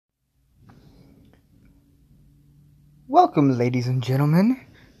Welcome, ladies and gentlemen,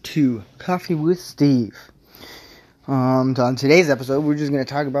 to Coffee with Steve. So on today's episode, we're just going to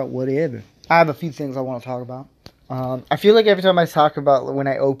talk about whatever. I have a few things I want to talk about. I feel like every time I talk about when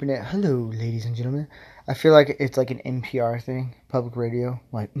I open it, hello, ladies and gentlemen, I feel like it's like an NPR thing, public radio,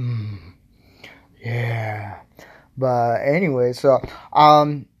 like, yeah. But anyway, so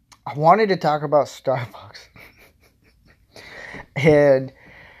I wanted to talk about Starbucks and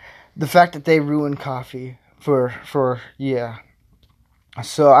the fact that they ruined coffee. Yeah.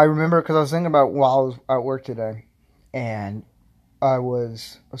 So I remember because I was thinking about while I was at work today, and I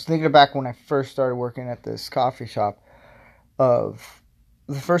was thinking back when I first started working at this coffee shop of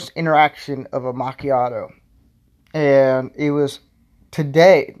the first interaction of a macchiato, and it was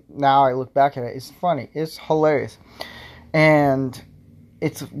today. Now I look back at it, it's funny, it's hilarious, and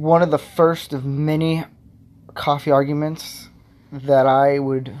it's one of the first of many coffee arguments that I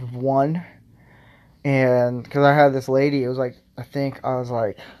would have won. And because I had this lady, it was like, I think I was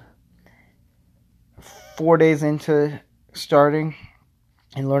like 4 days into starting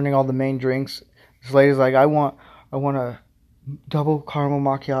and learning all the main drinks. This lady's like, I want a double caramel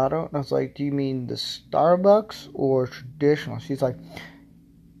macchiato. And I was like, do you mean the Starbucks or traditional? She's like,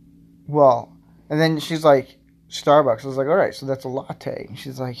 well, and then she's like, Starbucks. I was like, all right, so that's a latte. And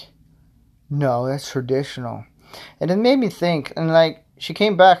she's like, no, that's traditional. And it made me think, and like, she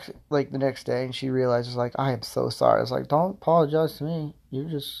came back like the next day and she realizes like, I am so sorry. I was like, don't apologize to me. You're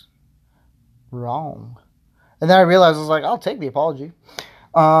just wrong. And then I realized, I was like, I'll take the apology.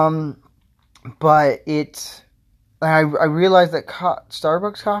 But I realized that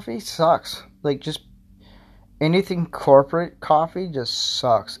Starbucks coffee sucks. Like, just anything corporate coffee just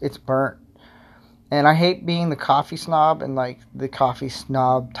sucks. It's burnt. And I hate being the coffee snob and like the coffee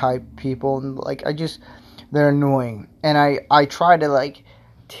snob type people. And like, they're annoying. And I try to like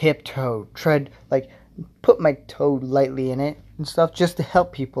tiptoe, put my toe lightly in it and stuff just to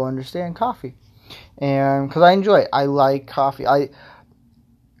help people understand coffee. And because I enjoy it. I like coffee.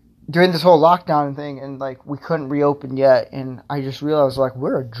 During this whole lockdown thing, and like we couldn't reopen yet, and I just realized like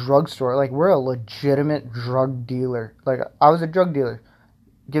we're a drugstore. Like, we're a legitimate drug dealer. Like, I was a drug dealer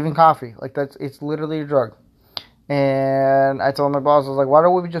giving coffee. Like, it's literally a drug. And I told my boss, I was like, why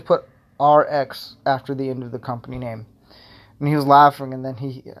don't we just put RX after the end of the company name? And he was laughing, and then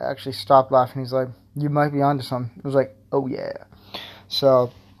he actually stopped laughing. He's like, you might be onto something. I was like, oh yeah.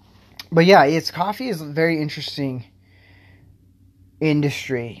 So, but yeah, coffee is a very interesting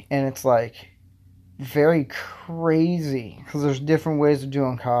industry, and it's like very crazy because there's different ways of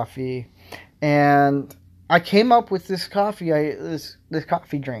doing coffee. And I came up with this coffee, this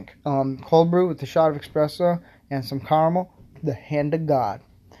coffee drink, cold brew with a shot of espresso and some caramel, the hand of God.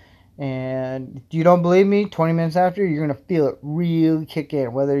 And if you don't believe me, 20 minutes after, you're going to feel it really kick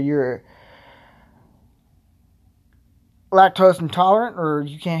in. Whether you're lactose intolerant or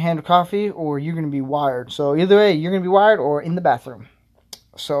you can't handle coffee, or you're going to be wired. So either way, you're going to be wired or in the bathroom.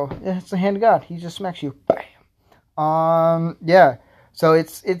 So yeah, it's the hand of God. He just smacks you. Bam. Yeah. So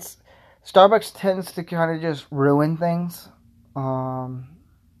it's Starbucks tends to kind of just ruin things.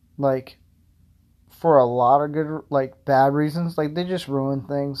 Like, for a lot of good, like, bad reasons. Like, they just ruin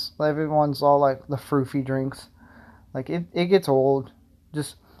things. Everyone's all like the froofy drinks. Like, it gets old.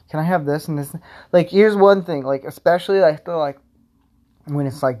 Just, can I have this and this? Like, here's one thing. Like, especially I feel like when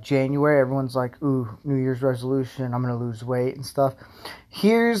it's like January, everyone's like, ooh, New Year's resolution, I'm gonna lose weight and stuff.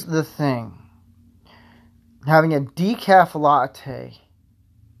 Here's the thing. Having a decaf latte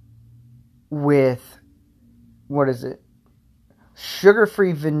with, what is it?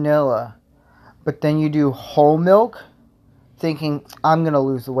 Sugar-free vanilla. But then you do whole milk, thinking, I'm going to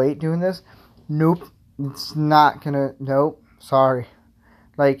lose the weight doing this. Nope. It's not going to. Nope. Sorry.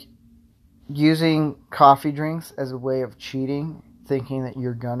 Like, using coffee drinks as a way of cheating, thinking that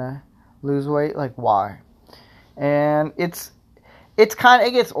you're going to lose weight. Like, why? And it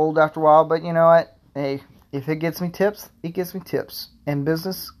gets old after a while, but you know what? Hey, if it gets me tips, it gets me tips. And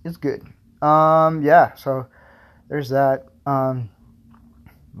business is good. Yeah, so there's that.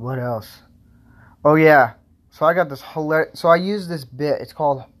 What else? Oh, yeah. So I got this hilarious... So I use this bit. It's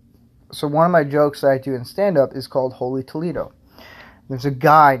called... So one of my jokes that I do in stand-up is called Holy Toledo. There's a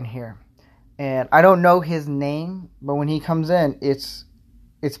guy in here. And I don't know his name, but when he comes in, it's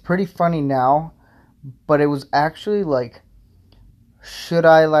pretty funny now. But it was actually like, should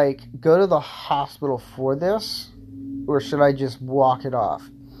I like go to the hospital for this? Or should I just walk it off?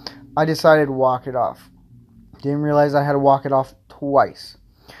 I decided to walk it off. Didn't realize I had to walk it off twice.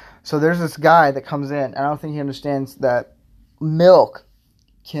 So there's this guy that comes in, and I don't think he understands that milk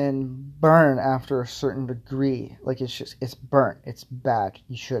can burn after a certain degree. Like, it's burnt. It's bad.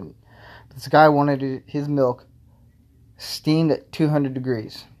 You shouldn't. But this guy wanted his milk steamed at 200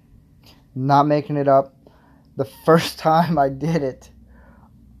 degrees. Not making it up. The first time I did it,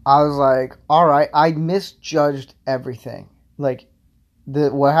 I was like, all right, I misjudged everything. Like,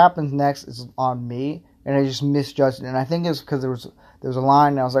 what happens next is on me, and I just misjudged it. And I think it's because there was a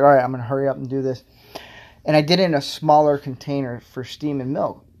line, and I was like, all right, I'm going to hurry up and do this. And I did it in a smaller container for steaming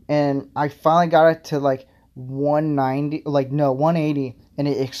milk. And I finally got it to like 180, and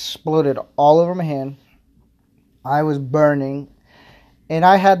it exploded all over my hand. I was burning. And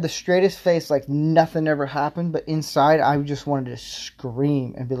I had the straightest face, like nothing ever happened. But inside, I just wanted to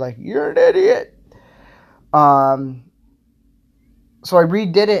scream and be like, "You're an idiot!" So I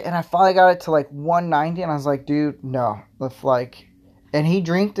redid it, and I finally got it to like 190. And I was like, "Dude, no." And he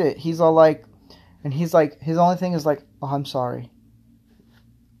drank it. He's all like, and he's like, his only thing is like, "Oh, I'm sorry."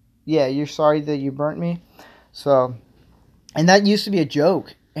 Yeah, you're sorry that you burnt me. So, and that used to be a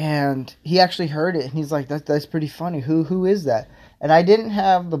joke. And he actually heard it, and he's like, "That's pretty funny. Who is that?" And I didn't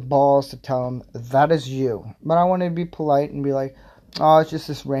have the balls to tell him, that is you. But I wanted to be polite and be like, oh, it's just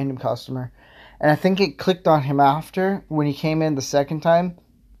this random customer. And I think it clicked on him after, when he came in the second time,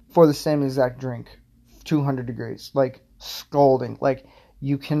 for the same exact drink. 200 degrees. Like, scolding. Like,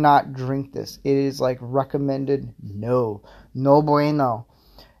 you cannot drink this. It is, like, recommended. No bueno.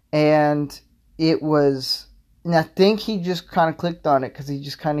 And it was... And I think he just kind of clicked on it, because he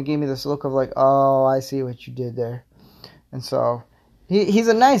just kind of gave me this look of like, oh, I see what you did there. And so... He's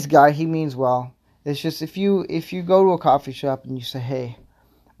a nice guy. He means well. It's just if you go to a coffee shop and you say, hey,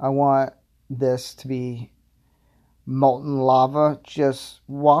 I want this to be molten lava, just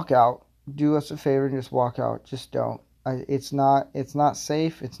walk out. Do us a favor and just walk out. Just don't. It's not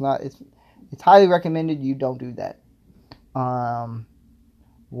safe. It's highly recommended you don't do that.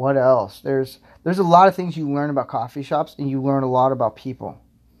 What else? There's a lot of things you learn about coffee shops, and you learn a lot about people.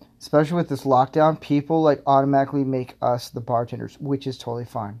 Especially with this lockdown, people like automatically make us the bartenders, which is totally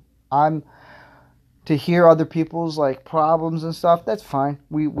fine. To hear other people's like problems and stuff, that's fine.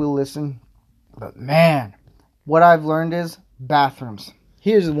 We'll listen. But man, what I've learned is bathrooms.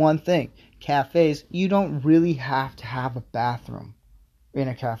 Here's the one thing. Cafes, you don't really have to have a bathroom in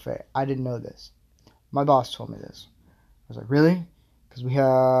a cafe. I didn't know this. My boss told me this. I was like, really? Because we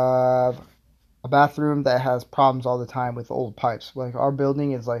have a bathroom that has problems all the time with old pipes. Like, our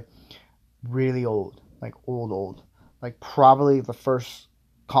building is like really old. Like old. Like probably the first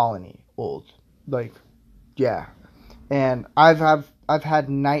colony old. Like, yeah. And I've had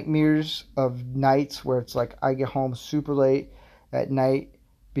nightmares of nights where it's like I get home super late at night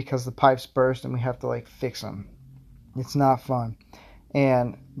because the pipes burst and we have to like fix them. It's not fun.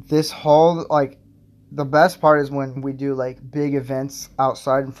 And this whole like the best part is when we do like big events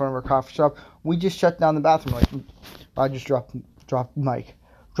outside in front of our coffee shop, we just shut down the bathroom. Like, I just drop the mic,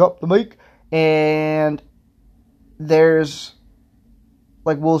 and there's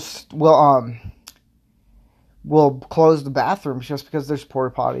like we'll close the bathrooms just because there's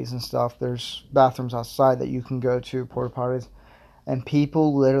porta potties and stuff. There's bathrooms outside that you can go to, porta potties, and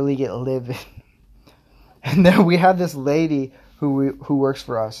people literally get livid. And then we have this lady who works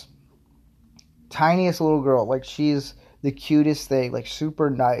for us. Tiniest little girl, like she's the cutest thing, like super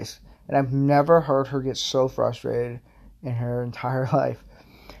nice, and I've never heard her get so frustrated in her entire life.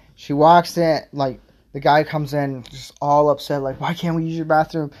 She walks in, like the guy comes in just all upset, like, why can't we use your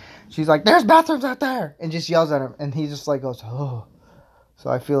bathroom? She's like, there's bathrooms out there, and just yells at him, and he just like goes, oh. So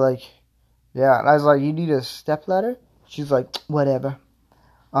I feel like, yeah, and I was like, you need a stepladder? She's like, whatever.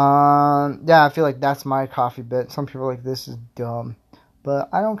 Yeah, I feel like that's my coffee bit. Some people are like, this is dumb. But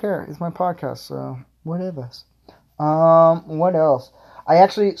I don't care. It's my podcast, so whatever. What else?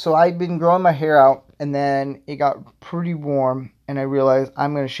 I've been growing my hair out, and then it got pretty warm, and I realized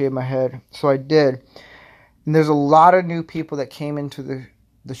I'm going to shave my head. So I did. And there's a lot of new people that came into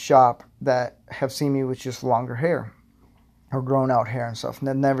the shop that have seen me with just longer hair, or grown out hair and stuff, and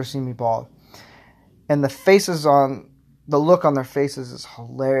they've never seen me bald. And the look on their faces is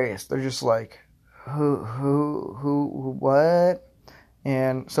hilarious. They're just like, who, what?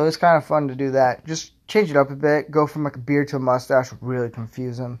 And so it's kind of fun to do that. Just change it up a bit. Go from like a beard to a mustache, really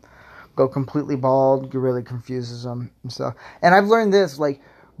confuse them. Go completely bald, really confuses them and stuff. And I've learned this, like,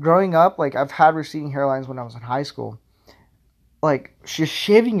 growing up, like, I've had receding hairlines when I was in high school. Like, just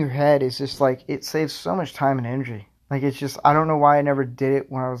shaving your head is just, like, it saves so much time and energy. Like, it's just, I don't know why I never did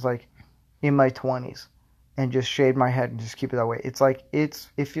it when I was, like, in my 20s. And just shaved my head and just keep it that way. It's, like, it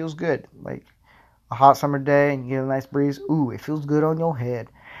feels good. Like, a hot summer day and you get a nice breeze, ooh, it feels good on your head.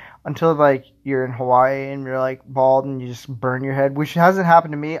 Until, like, you're in Hawaii and you're, like, bald and you just burn your head, which hasn't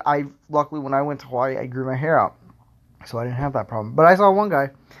happened to me. Luckily, when I went to Hawaii, I grew my hair out. So I didn't have that problem. But I saw one guy,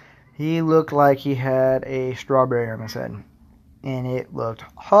 He looked like he had a strawberry on his head, and it looked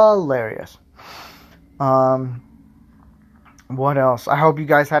hilarious. What else? I hope you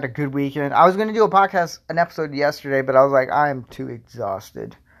guys had a good weekend. I was going to do an episode yesterday, but I was like, I am too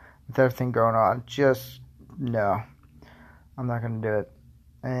exhausted with everything going on. No, I'm not going to do it.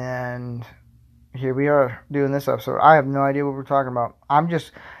 And here we are doing this episode. I have no idea what we're talking about. I'm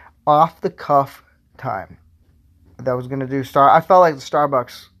just off the cuff time. That was going to do I felt like the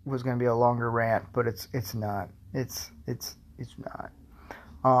Starbucks was going to be a longer rant, but it's not. It's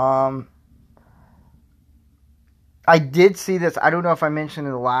not. I did see this. I don't know if I mentioned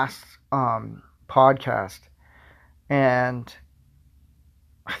in the last podcast, and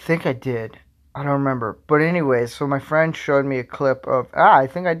I think I did. I don't remember. But anyway, so my friend showed me a clip of, I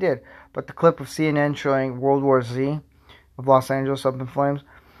think I did, but the clip of CNN showing World War Z of Los Angeles up in flames.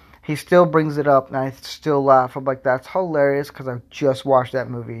 He still brings it up, and I still laugh. I'm like, that's hilarious, because I just watched that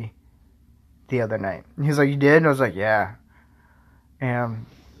movie the other night. And he's like, you did? And I was like, yeah. And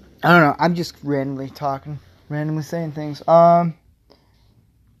I don't know. I'm just randomly talking. Randomly saying things. What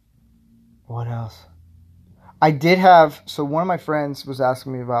else? I did have, so one of my friends was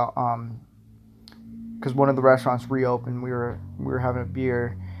asking me about, because one of the restaurants reopened, we were having a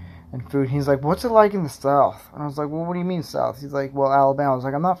beer and food. He's like, what's it like in the South? And I was like, well, what do you mean South? He's like, well, Alabama. I was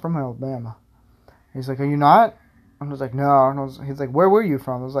like, I'm not from Alabama. He's like, are you not? I was like, no. And he's like, where were you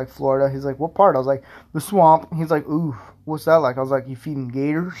from? I was like, Florida. He's like, what part? I was like, the swamp. He's like, ooh, what's that like? I was like, you feeding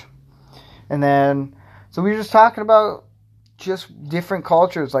gators? And then, so we were just talking about just different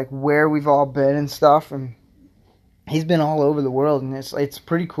cultures, like where we've all been and stuff. And he's been all over the world, and it's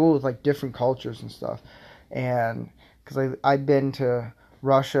pretty cool with like different cultures and stuff. And because I've been to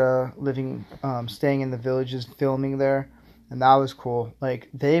Russia, staying in the villages, filming there, and that was cool. Like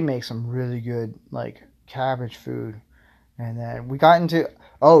they make some really good like cabbage food. And then we got into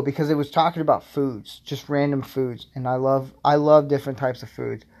because it was talking about foods, just random foods, and I love different types of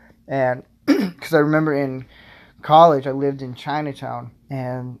foods. And because I remember in college I lived in Chinatown,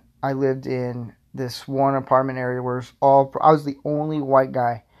 and I lived in this one apartment area where I was the only white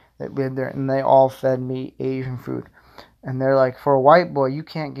guy that lived there, and they all fed me Asian food. And they're like, for a white boy, you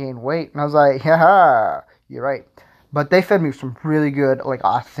can't gain weight. And I was like, yeah, you're right. But they fed me some really good, like,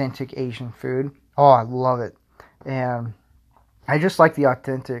 authentic Asian food. Oh, I love it. And I just like the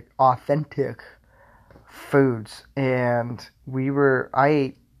authentic foods. And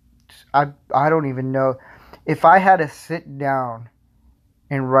I don't even know. If I had to sit down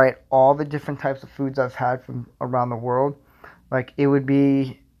and write all the different types of foods I've had from around the world, like, it would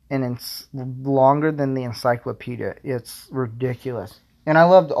be longer than the encyclopedia. It's ridiculous. And I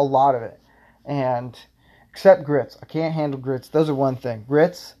loved a lot of it. And except grits. I can't handle grits. Those are one thing.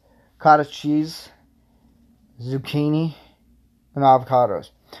 Grits, cottage cheese, zucchini, and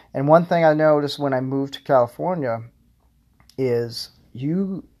avocados. And one thing I noticed when I moved to California is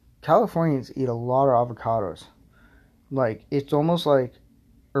Californians eat a lot of avocados. Like, it's almost like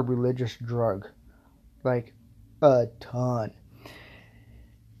a religious drug. Like, a ton.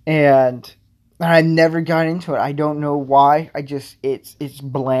 And I never got into it. I don't know why. It's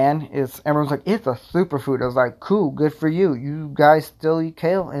bland. Everyone's like, it's a superfood. I was like, cool, good for you. You guys still eat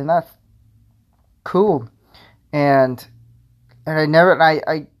kale, and that's cool. And it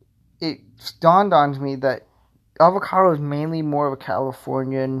dawned on me that avocado is mainly more of a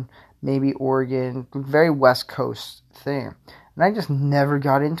Californian, maybe Oregon, very West Coast thing. And I just never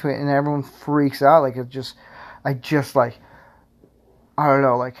got into it, and everyone freaks out. Like, I don't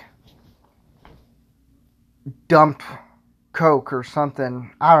know, like, dump Coke or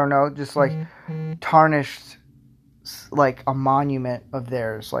something. I don't know, just like tarnished, like, a monument of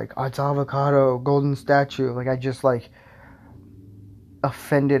theirs. Like, oh, it's avocado, golden statue. Like, I just, like,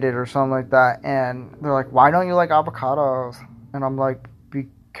 offended it or something like that. And they're like, why don't you like avocados? And I'm like,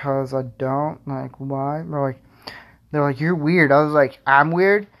 because I don't. Like, why? They're like, you're weird. I was like, I'm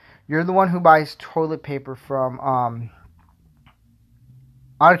weird? You're the one who buys toilet paper from,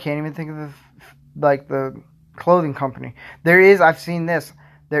 I can't even think of the clothing company. I've seen this.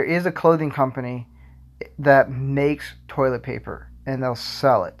 There is a clothing company that makes toilet paper, and they'll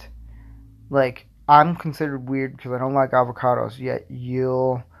sell it. Like, I'm considered weird because I don't like avocados, yet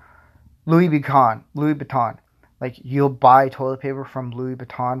Louis Vuitton. Like, you'll buy toilet paper from Louis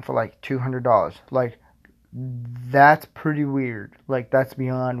Vuitton for like $200. Like, that's pretty weird. Like, that's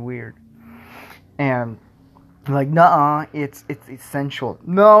beyond weird. And I'm like, nuh-uh, it's essential.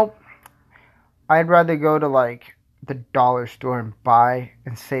 No, I'd rather go to like the dollar store and buy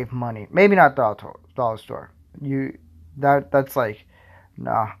and save money. Maybe not dollar store. That's like,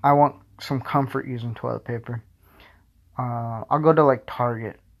 nah. I want some comfort using toilet paper. I'll go to like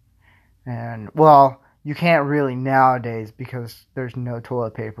Target And, well, you can't really nowadays because there's no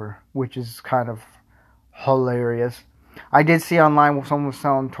toilet paper, which is kind of hilarious. I did see online where someone was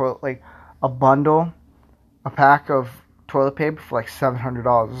selling like a bundle, a pack of toilet paper for like $700.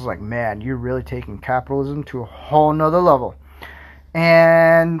 It was like, man, you're really taking capitalism to a whole nother level.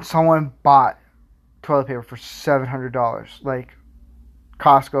 And someone bought toilet paper for $700, like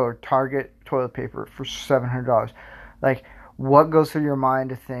Costco or Target toilet paper for $700. Like, what goes through your mind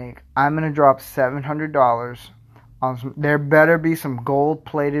to think I'm gonna drop $700 on some? There better be some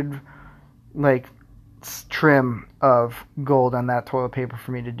gold-plated like trim of gold on that toilet paper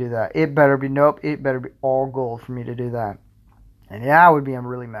for me to do that. It better be nope. It better be all gold for me to do that. And yeah, it would be a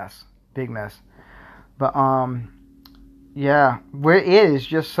really big mess. But yeah, where it is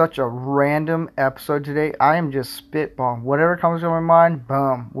just such a random episode today. I am just spitballing whatever comes to my mind.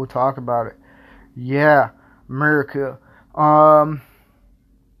 Boom, we'll talk about it. Yeah, America.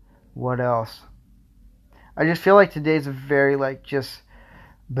 What else? I just feel like today's a very like just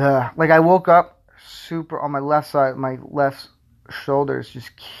like I woke up super on my left side, my left shoulder is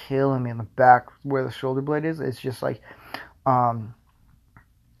just killing me in the back where the shoulder blade is. It's just like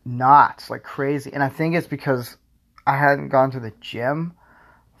knots like crazy, and I think it's because I hadn't gone to the gym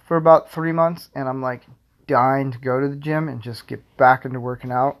for about 3 months, and I'm like dying to go to the gym and just get back into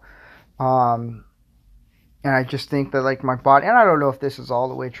working out. And I just think that like my body, and I don't know if this is all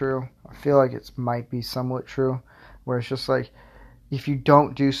the way true. I feel like it might be somewhat true, where it's just like if you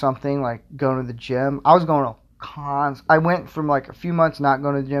don't do something like going to the gym. I was going to I went from like a few months not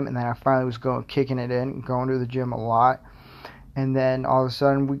going to the gym, and then I finally was kicking it in, going to the gym a lot. And then all of a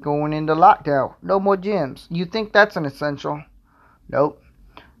sudden we going into lockdown. No more gyms. You think that's an essential? Nope.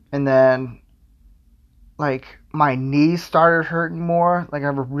 And then like my knees started hurting more. Like I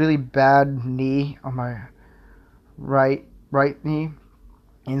have a really bad knee on my right knee.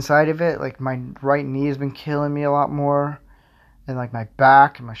 Inside of it, like my right knee has been killing me a lot more. And like my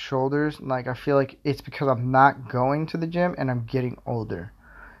back and my shoulders. And like I feel like it's because I'm not going to the gym and I'm getting older.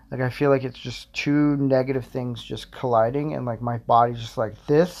 Like I feel like it's just two negative things just colliding, and like my body's just like,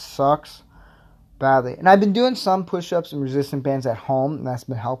 this sucks badly. And I've been doing some push-ups and resistance bands at home, and that's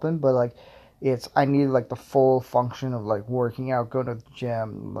been helping, but like I need like the full function of like working out, going to the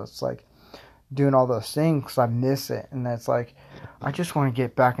gym. It's like doing all those things because I miss it, and that's like I just want to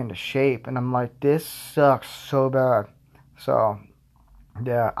get back into shape, and I'm like, this sucks so bad. So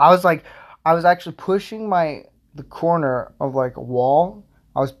yeah, I was actually pushing the corner of like a wall.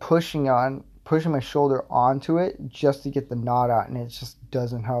 I was pushing my shoulder onto it just to get the knot out, and it just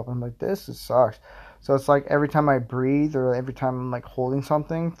doesn't help. I'm like, this sucks. So it's like every time I breathe or every time I'm like holding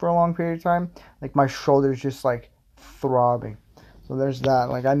something for a long period of time, like my shoulder's just like throbbing. So there's that.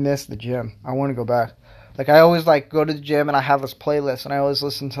 Like I miss the gym. I want to go back. Like I always like go to the gym and I have this playlist, and I always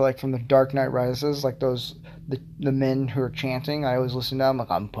listen to like from the Dark Knight Rises, like those the men who are chanting. I always listen to them. Like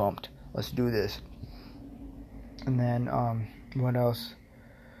I'm pumped. Let's do this. And then what else?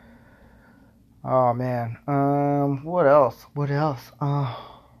 Oh man. What else?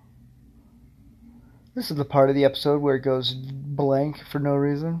 This is the part of the episode where it goes blank for no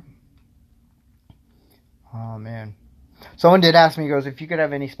reason. Oh man. Someone did ask me, goes, if you could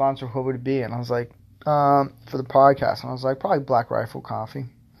have any sponsor, what would it be? And I was like, for the podcast. And I was like, probably Black Rifle Coffee.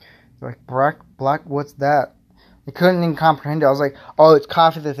 They're like, black, what's that? They couldn't even comprehend it. I was like, oh, it's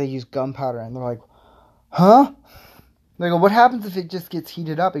coffee that they use gunpowder. And they're like, huh? They go, what happens if it just gets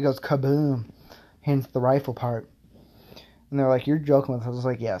heated up? It goes kaboom. Hence the rifle part. And they're like, you're joking with us. I was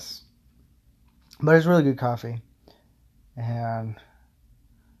like, yes. But it's really good coffee. And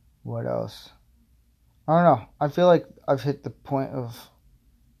what else? I don't know. I feel like I've hit the point of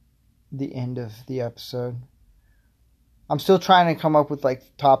the end of the episode. I'm still trying to come up with like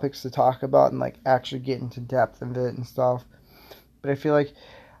topics to talk about and like actually get into depth of it and stuff. But I feel like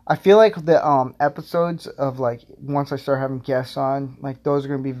the episodes of like once I start having guests on, like those are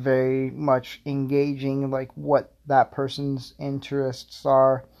gonna be very much engaging, like what that person's interests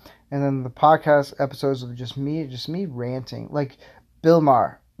are, and then the podcast episodes of just me ranting, like Bill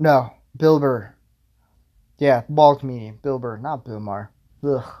Burr, yeah, bald comedian Bill Burr, not Bill Maher.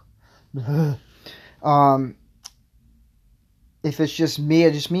 Ugh. If it's just me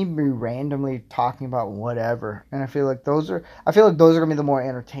randomly talking about whatever. And I feel like those are gonna be the more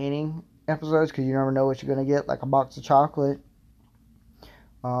entertaining episodes because you never know what you're gonna get, like a box of chocolate.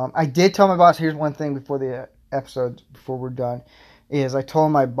 I did tell my boss, here's one thing before the episode, before we're done, is I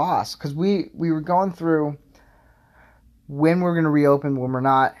told my boss, because we were going through when we're gonna reopen, when we're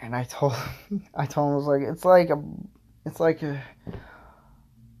not, and I told him, I was like,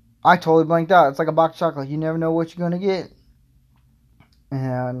 I totally blanked out. It's like a box of chocolate. You never know what you're gonna get.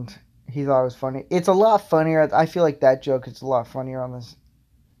 And he thought it was funny. It's a lot funnier. I feel like that joke is a lot funnier on this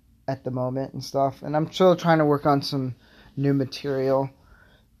at the moment and stuff. And I'm still trying to work on some new material.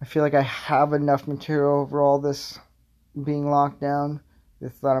 I feel like I have enough material over all this being locked down.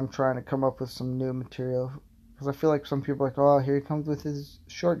 It's that I'm trying to come up with some new material. Because I feel like some people are like, oh, here he comes with his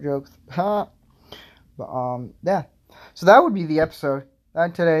short jokes. But, yeah. So that would be the episode.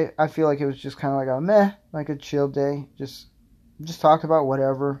 And today, I feel like it was just kind of like a meh, like a chill day. Just talk about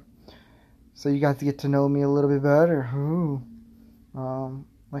whatever. So you got to get to know me a little bit better. Ooh.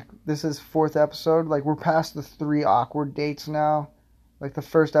 Like, this is 4th episode. Like, we're past the 3 awkward dates now. Like, the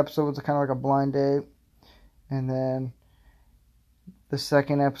first episode was kind of like a blind date. And then the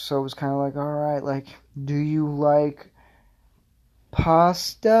second episode was kind of like, alright, like, do you like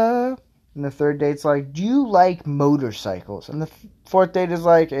pasta? And the third date's like, do you like motorcycles? And the 4th date is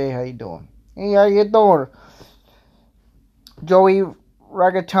like, hey, how you doing? Hey, how you doing? Joey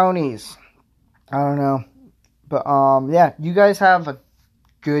Ragatonis. I don't know. But, yeah, you guys have a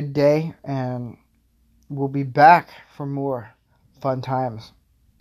good day, and we'll be back for more fun times.